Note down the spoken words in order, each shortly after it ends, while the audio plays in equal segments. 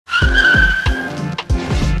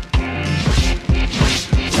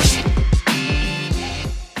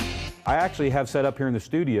actually have set up here in the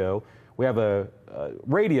studio, we have a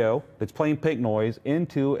radio that's playing pink noise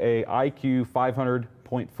into a IQ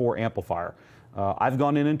 500.4 amplifier. I've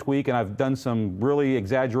gone in and tweaked, and I've done some really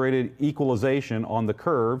exaggerated equalization on the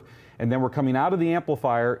curve, and then we're coming out of the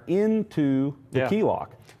amplifier into the Keyloc.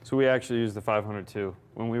 So we actually used the 502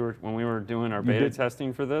 when we were doing our beta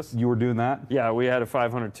testing for this. You were doing that? Yeah, we had a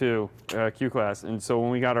 502 Q class, and so when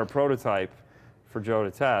we got our prototype for Joe to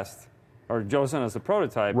test, or Joe sent us a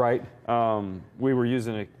prototype. Right. We were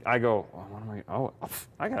using it. I go, oh, what am I? Oh,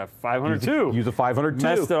 I got a 502. Use a 502.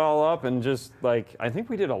 Messed it all up, and just like, I think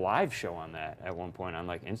we did a live show on that at one point on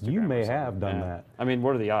like Instagram. You may have done that. I mean,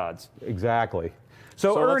 what are the odds? Exactly.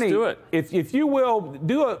 So let's Ernie, do it. If you will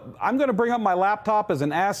I'm going to bring up my laptop as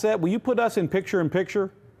an asset. Will you put us in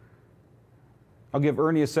picture? I'll give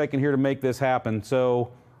Ernie a second here to make this happen.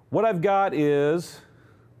 So what I've got is,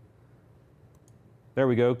 there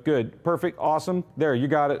we go, good, perfect, awesome. There, you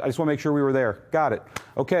got it. I just want to make sure we were there. Got it.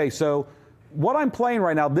 Okay, so what I'm playing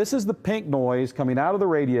right now, this is the pink noise coming out of the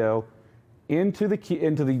radio into the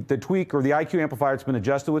tweak, or the IQ amplifier. It's been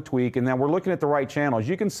adjusted with tweak, and then we're looking at the right channel. As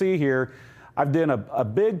you can see here, I've done a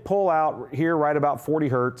big pull out here right about 40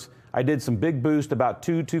 hertz. I did some big boost about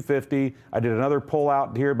 250. I did another pull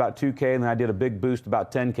out here about 2K, and then I did a big boost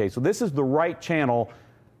about 10K. So this is the right channel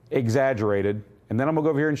exaggerated. And then I'm gonna go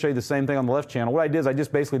over here and show you the same thing on the left channel. What I did is I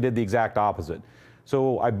just basically did the exact opposite.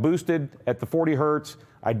 So I boosted at the 40 hertz.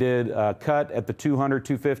 I did a cut at the 200,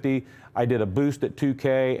 250. I did a boost at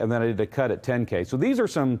 2K, and then I did a cut at 10K. So these are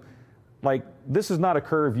some, like, this is not a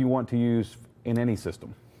curve you want to use in any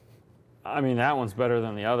system. I mean, that one's better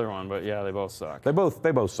than the other one, but yeah, they both suck. They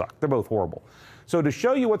both suck. They're both horrible. So to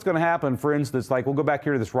show you what's going to happen, for instance, like we'll go back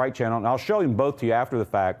here to this right channel, and I'll show them both to you after the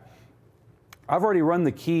fact. I've already run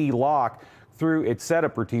the Keyloc through its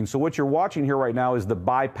setup routine. So what you're watching here right now is the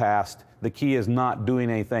bypassed. The key is not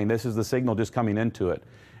doing anything. This is the signal just coming into it.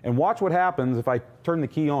 And watch what happens if I turn the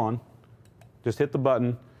key on. Just hit the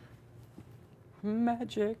button.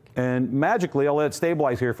 Magic. And magically, I'll let it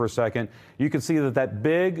stabilize here for a second. You can see that that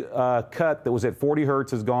big cut that was at 40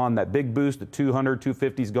 hertz is gone. That big boost at 200,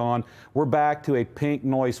 250 is gone. We're back to a pink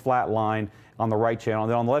noise flat line on the right channel.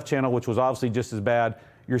 And then on the left channel, which was obviously just as bad,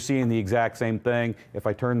 you're seeing the exact same thing. If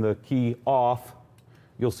I turn the key off,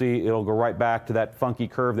 you'll see it'll go right back to that funky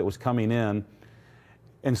curve that was coming in.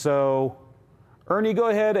 And so, Ernie, go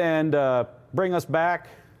ahead and bring us back.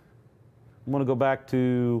 I'm going to go back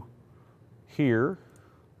to here.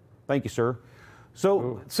 Thank you, sir.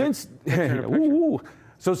 So since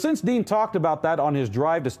since Dean talked about that on his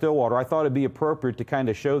drive to Stillwater, I thought it'd be appropriate to kind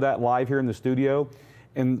of show that live here in the studio.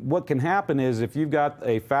 And what can happen is if you've got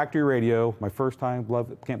a factory radio, my first time,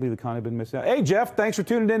 love it, can't believe the con had been missed out. Hey, Jeff, thanks for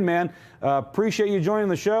tuning in, man. Appreciate you joining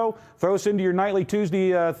the show. Throw us into your nightly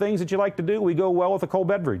Tuesday things that you like to do. We go well with a cold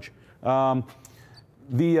beverage.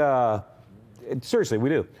 Seriously, we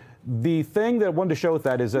do. The thing that I wanted to show with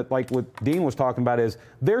that is that, like what Dean was talking about, is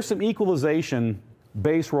there's some equalization,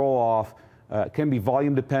 bass roll-off, can be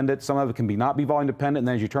volume dependent. Some of it can not be volume dependent, and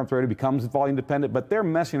then as you turn up the radio, it becomes volume dependent. But they're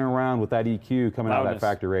messing around with that EQ coming out of that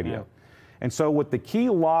factory radio. Yeah. And so what the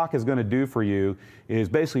Keyloc is going to do for you is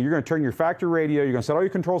basically you're going to turn your factory radio, you're going to set all your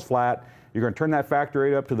controls flat, you're going to turn that factory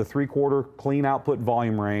radio up to the 3/4 clean output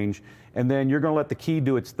volume range, and then you're going to let the key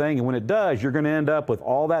do its thing. And when it does, you're going to end up with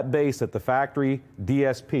all that bass that the factory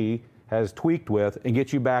DSP has tweaked with and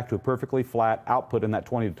get you back to a perfectly flat output in that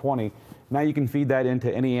 20 to 20. Now you can feed that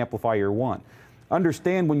into any amplifier you want.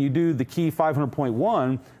 Understand when you do the Key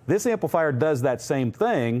 500.1, this amplifier does that same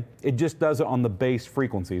thing. It just does it on the bass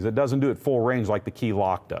frequencies. It doesn't do it full range like the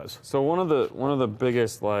Keyloc does. So one of the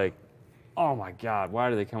biggest, like, oh my God, why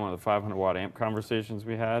did they come out with the 500 watt amp conversations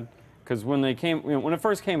we had? Because when they came, when it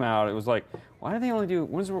first came out, it was like, why do they only do?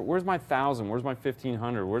 Where's my 1,000? Where's my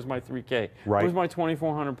 1,500? Where's my 3K? Right. Where's my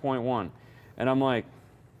 2,400.1? And I'm like,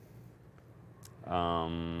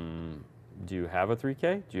 do you have a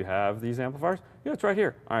 3K? Do you have these amplifiers? Yeah, it's right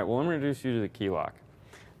here. All right, well, let me introduce you to the Keyloc.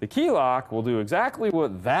 The Keyloc will do exactly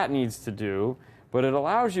what that needs to do, but it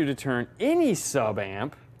allows you to turn any sub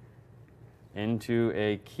amp into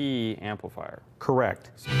a key amplifier. Correct.